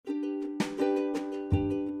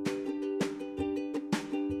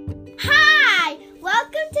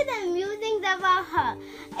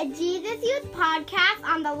a Jesus Youth podcast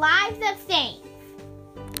on the lives of saints.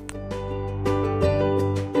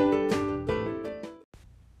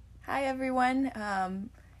 Hi everyone,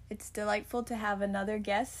 it's delightful to have another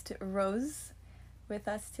guest, Rose, with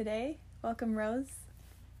us today. Welcome, Rose.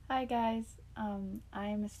 Hi guys, I'm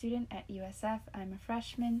a student at USF. I'm a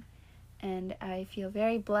freshman, and I feel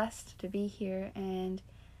very blessed to be here and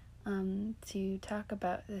to talk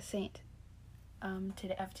about the saint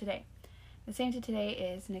today. The saint of today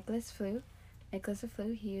is Nicholas Flue. Nicholas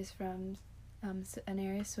Flue, he is from an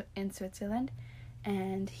area in Switzerland,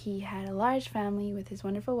 and he had a large family with his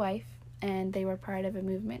wonderful wife, and they were part of a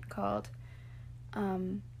movement called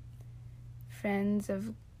Friends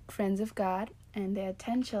of God, and they had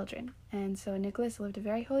 10 children. And so Nicholas lived a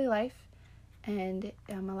very holy life and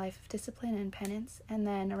a life of discipline and penance. And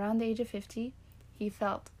then around the age of 50, he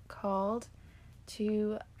felt called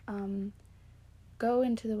to go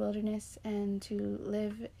into the wilderness and to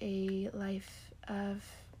live a life as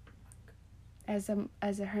a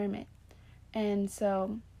hermit. And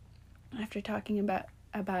so after talking about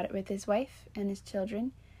it with his wife and his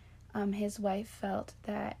children, his wife felt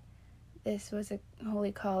that this was a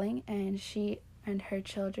holy calling, and she and her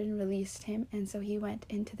children released him, and so he went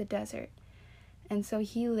into the desert. And so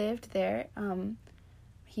he lived there.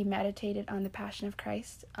 He meditated on the Passion of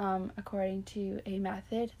Christ according to a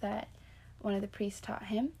method that one of the priests taught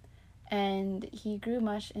him, and he grew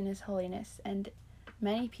much in his holiness, and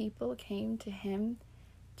many people came to him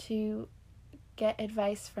to get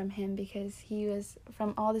advice from him, because he was,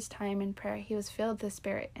 from all this time in prayer, he was filled with the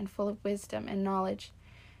Spirit and full of wisdom and knowledge.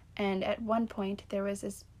 And at one point there was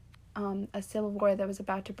this a civil war that was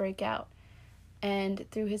about to break out, and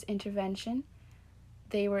through his intervention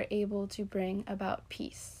they were able to bring about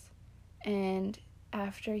peace. And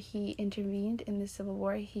after he intervened in the civil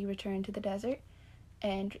war, he returned to the desert,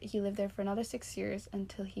 and he lived there for another 6 years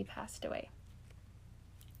until he passed away.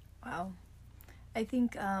 Wow. I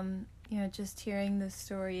think, just hearing this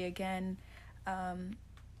story again, I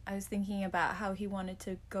was thinking about how he wanted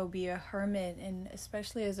to go be a hermit, and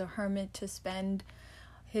especially as a hermit to spend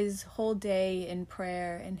his whole day in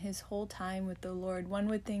prayer and his whole time with the Lord. One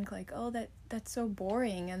would think like, oh, that's so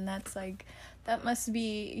boring, and that's like, that must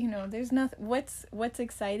be, there's nothing, what's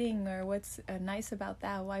exciting or what's nice about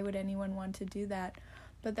that? Why would anyone want to do that?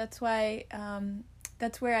 But that's why,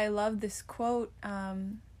 that's where I love this quote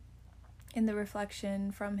in the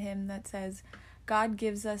reflection from him that says, God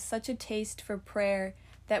gives us such a taste for prayer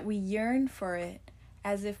that we yearn for it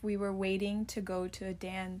as if we were waiting to go to a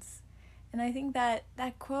dance. And I think that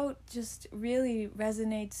quote just really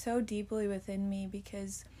resonates so deeply within me,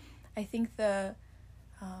 because I think the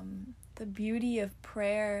beauty of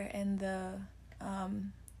prayer and the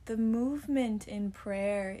movement in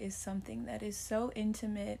prayer is something that is so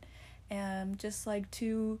intimate, and just like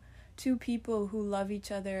two people who love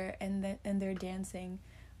each other and they're dancing.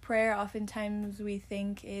 Prayer oftentimes we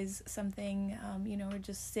think is something, we're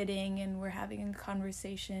just sitting and we're having a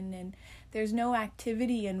conversation and there's no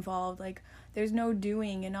activity involved, like there's no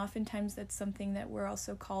doing. And oftentimes that's something that we're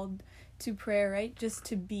also called to prayer, right? Just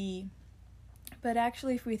to be. But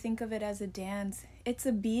actually, if we think of it as a dance, it's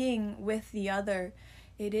a being with the other.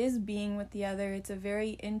 It is being with the other. It's a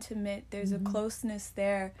very intimate, there's a closeness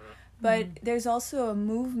there. But there's also a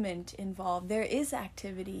movement involved. There is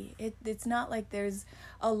activity. It's not like there's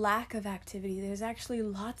a lack of activity. There's actually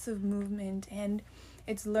lots of movement. And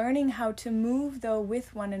it's learning how to move, though,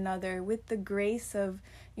 with one another, with the grace of,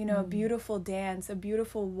 a beautiful dance, a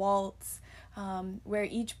beautiful waltz, where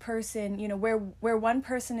each person, where one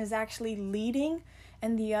person is actually leading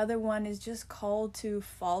and the other one is just called to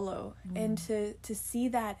follow. And to see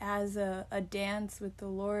that as a dance with the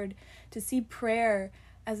Lord, to see prayer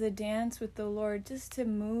as a dance with the Lord, just to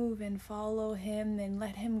move and follow him and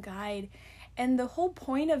let him guide. And the whole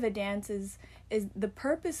point of a dance is the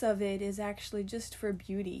purpose of it is actually just for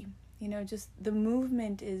beauty. Just the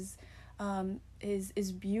movement is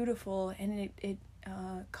beautiful, and it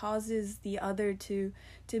causes the other to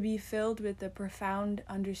be filled with a profound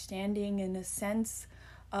understanding and a sense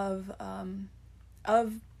of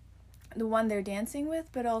the one they're dancing with,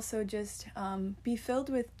 but also just be filled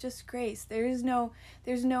with just grace. There's no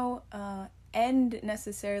end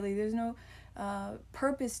necessarily. There's no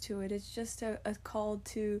purpose to it. It's just a call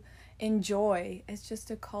to enjoy. It's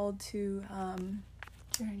just a call to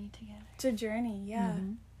Journey together. To journey, yeah.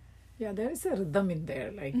 Yeah, there is a rhythm in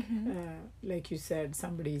there. Like you said,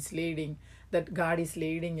 somebody is leading, that God is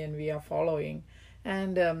leading and we are following.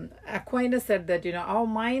 And Aquinas said that, our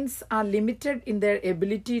minds are limited in their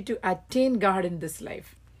ability to attain God in this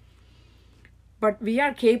life. but we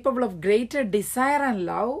are capable of greater desire and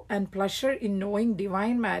love and pleasure in knowing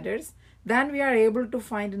divine matters than we are able to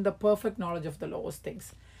find in the perfect knowledge of the lowest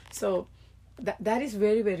things. So that is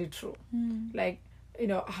very, very true. Like,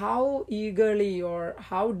 how eagerly or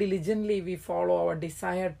how diligently we follow our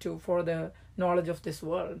desire for the knowledge of this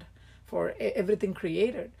world, for everything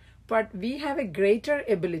created. But we have a greater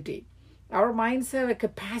ability. Our minds have a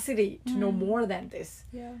capacity to know more than this.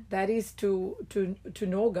 Yeah. That is to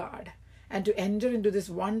know God and to enter into this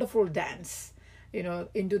wonderful dance,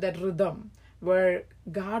 into that rhythm where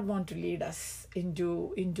God wants to lead us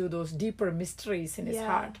into those deeper mysteries in his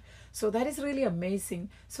heart. So that is really amazing.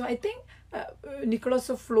 So I think Nicholas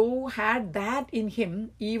of Flo had that in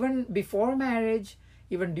him even before marriage,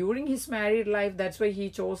 even during his married life. That's why he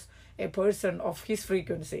chose a person of his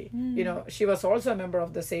frequency. She was also a member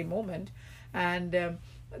of the same movement, and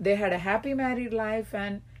they had a happy married life,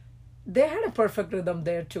 and they had a perfect rhythm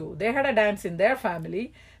there too. They had a dance in their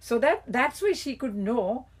family, so that's why she could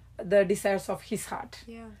know the desires of his heart,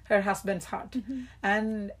 her husband's heart.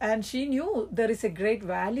 And she knew there is a great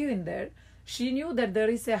value in there. She knew that there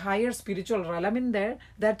is a higher spiritual realm in there.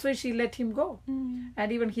 That's why she let him go.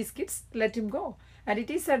 And even his kids let him go. And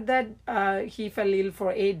it is said that he fell ill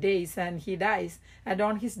for 8 days and he dies. And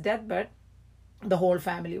on his deathbed, the whole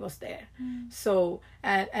family was there. So,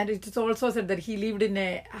 and it is also said that he lived in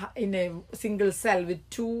a single cell with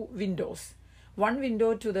 2 windows. One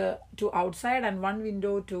window to outside and one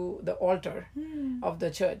window to the altar of the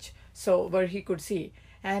church, so where he could see.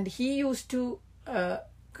 And he used to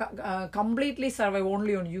completely survive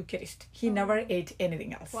only on Eucharist. He never ate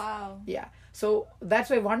anything else. Wow. Yeah. So that's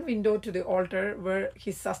why one window to the altar where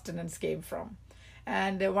his sustenance came from.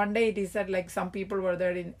 And one day it is said, like, some people were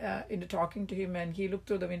there in talking to him, and he looked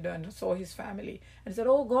through the window and saw his family and said,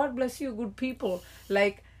 "Oh, God bless you, good people."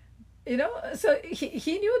 Like, so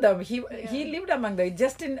he knew them. He lived among them,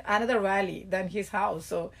 just in another valley than his house.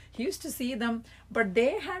 So he used to see them, but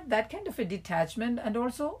they had that kind of a detachment. And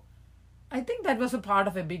also, I think that was a part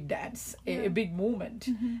of a big dance, a big movement,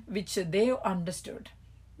 which they understood.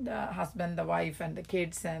 The husband, the wife, and the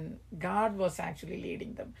kids, and God was actually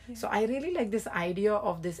leading them. So I really like this idea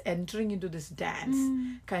of this entering into this dance,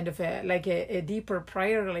 kind of a deeper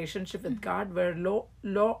prayer relationship with God, where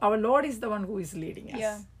our Lord is the one who is leading us.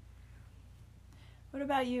 Yeah. What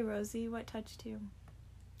about you, Rosie? What touched you?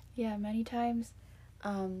 Yeah, many times,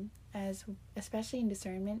 especially in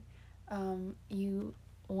discernment,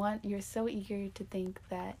 you're so eager to think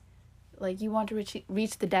that, like, you want to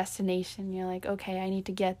reach the destination. You're like, okay, I need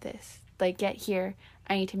to get this, like, get here.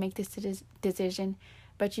 I need to make this decision,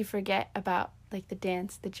 but you forget about, like, the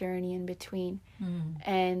dance, the journey in between.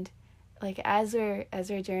 And, like, as we're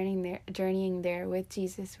journeying there with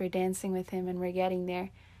Jesus, we're dancing with him, and we're getting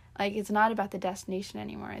there. Like, it's not about the destination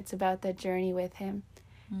anymore. It's about the journey with him.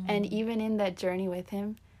 And even in that journey with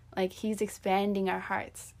him, like, he's expanding our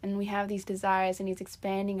hearts. And we have these desires, and he's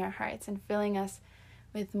expanding our hearts and filling us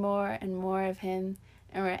with more and more of him.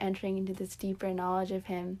 And we're entering into this deeper knowledge of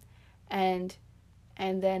him. And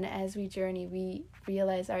then as we journey, we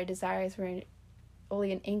realize our desires were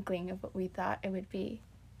only an inkling of what we thought it would be.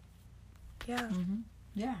 Yeah.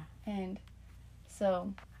 Yeah. And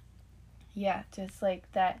so, yeah, just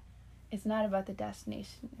like that, it's not about the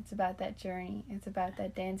destination. It's about that journey. It's about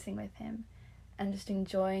that dancing with him and just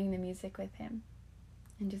enjoying the music with him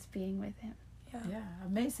and just being with him. Yeah,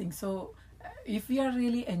 amazing. So if we are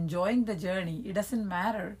really enjoying the journey, it doesn't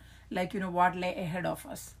matter, like, what lay ahead of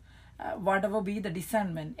us. Whatever be the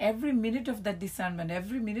discernment, every minute of that discernment,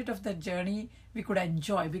 every minute of that journey, we could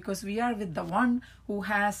enjoy, because we are with the one who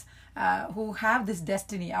have this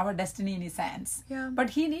destiny, our destiny in his hands. Yeah. But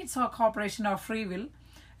he needs our cooperation, our free will,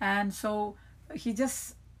 and so he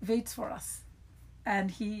just waits for us, and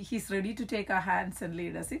he's ready to take our hands and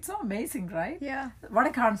lead us. It's so amazing, right? Yeah. What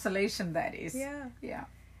a consolation that is. Yeah.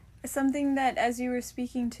 Something that, as you were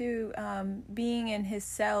speaking to, being in his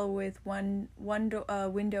cell with one window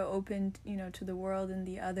open, to the world and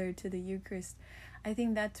the other to the Eucharist, I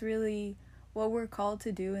think that's really what we're called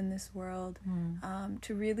to do in this world,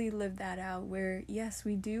 to really live that out, where, yes,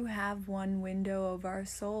 we do have one window of our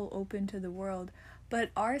soul open to the world,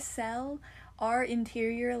 but our cell, our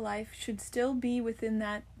interior life should still be within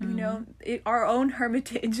that, our own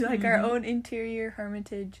hermitage, like our own interior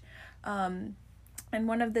hermitage. And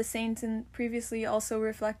one of the saints previously also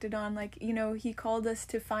reflected on, like, he called us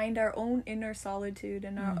to find our own inner solitude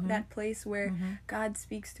and that place where God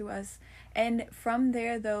speaks to us. And from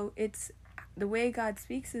there, though, it's the way God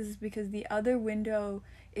speaks is because the other window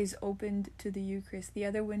is opened to the Eucharist. The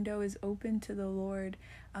other window is open to the Lord.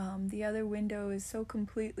 The other window is so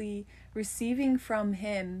completely receiving from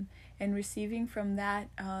Him and receiving from that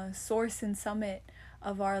source and summit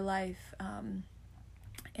of our life,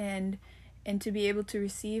 and to be able to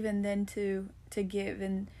receive and then to give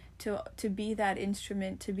and to be that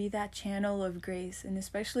instrument, to be that channel of grace. And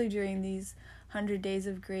especially during these 100 days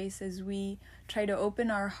of grace, as we try to open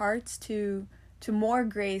our hearts to more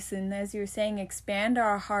grace, and as you're saying, expand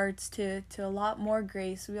our hearts to a lot more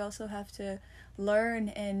grace, we also have to learn,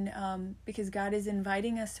 and because God is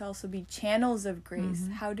inviting us to also be channels of grace.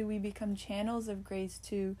 How do we become channels of grace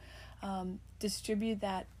to distribute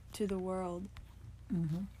that to the world?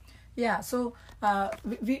 Yeah, so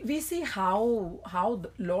we see how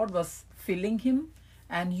the Lord was filling him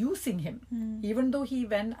and using him, even though he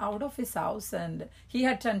went out of his house and he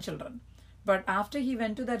had 10 children. But after he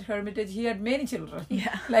went to that hermitage, he had many children.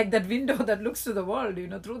 Yeah. Like that window that looks to the world,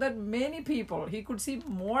 through that many people. He could see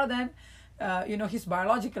more than, his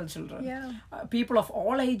biological children. Yeah. People of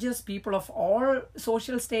all ages, people of all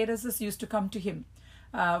social statuses used to come to him.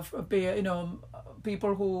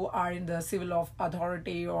 People who are in the civil of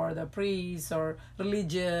authority, or the priests or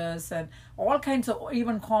religious, and all kinds of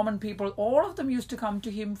even common people, all of them used to come to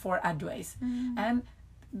him for advice. And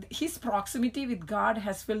his proximity with God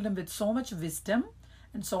has filled him with so much wisdom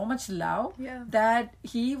and so much love, that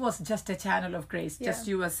he was just a channel of grace, just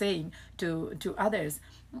you were saying, to others.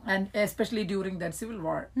 And especially during that civil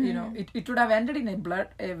war, it would have ended in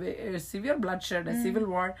a severe bloodshed, a civil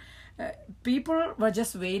war. People were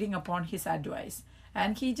just waiting upon his advice,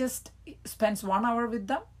 and he just spends 1 hour with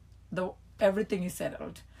them, everything is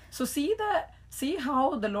settled. So see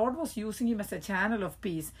how the Lord was using him as a channel of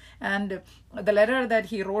peace. And the letter that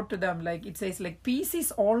he wrote to them, like it says, like, peace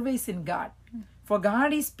is always in God, for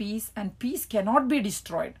God is peace, and peace cannot be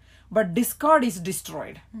destroyed, but discord is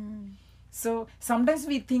destroyed. So sometimes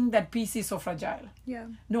we think that peace is so fragile. Yeah.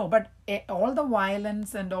 No, but all the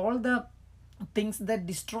violence and all the things that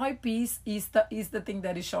destroy peace is the thing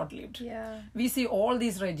that is short-lived. Yeah. We see all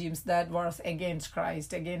these regimes that was against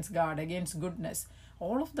Christ, against God, against goodness.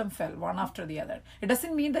 All of them fell one after the other. It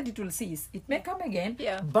doesn't mean that it will cease. It may come again,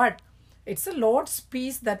 but it's the Lord's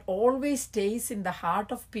peace that always stays in the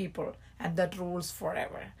heart of people and that rules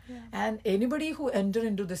forever. And anybody who enter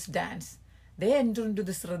into this dance, they enter into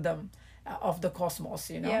this rhythm of the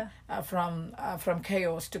cosmos, from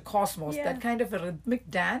chaos to cosmos, that kind of a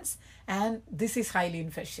rhythmic dance. And this is highly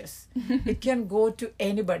infectious. It can go to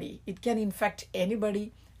anybody. It can infect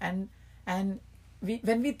anybody. And when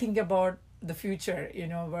we think about the future,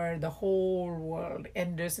 where the whole world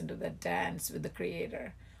enters into that dance with the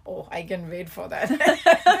Creator, oh, I can wait for that.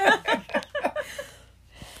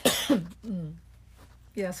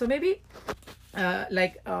 Yeah, so maybe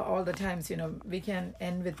all the times, we can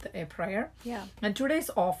end with a prayer. Yeah. And today's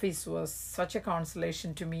office was such a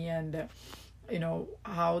consolation to me, and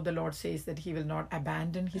how the Lord says that he will not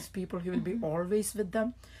abandon his people, he will be always with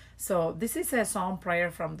them. So this is a psalm prayer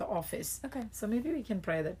from the office. Okay. So maybe we can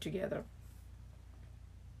pray that together.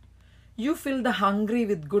 You fill the hungry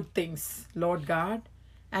with good things, Lord God,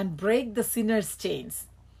 and break the sinner's chains.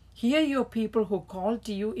 Hear your people who call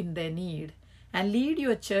to you in their need, and lead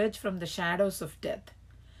your church from the shadows of death.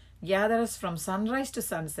 Gather us from sunrise to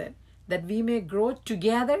sunset, that we may grow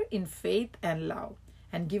together in faith and love,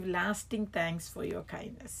 and give lasting thanks for your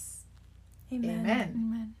kindness. Amen. Amen.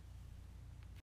 Amen.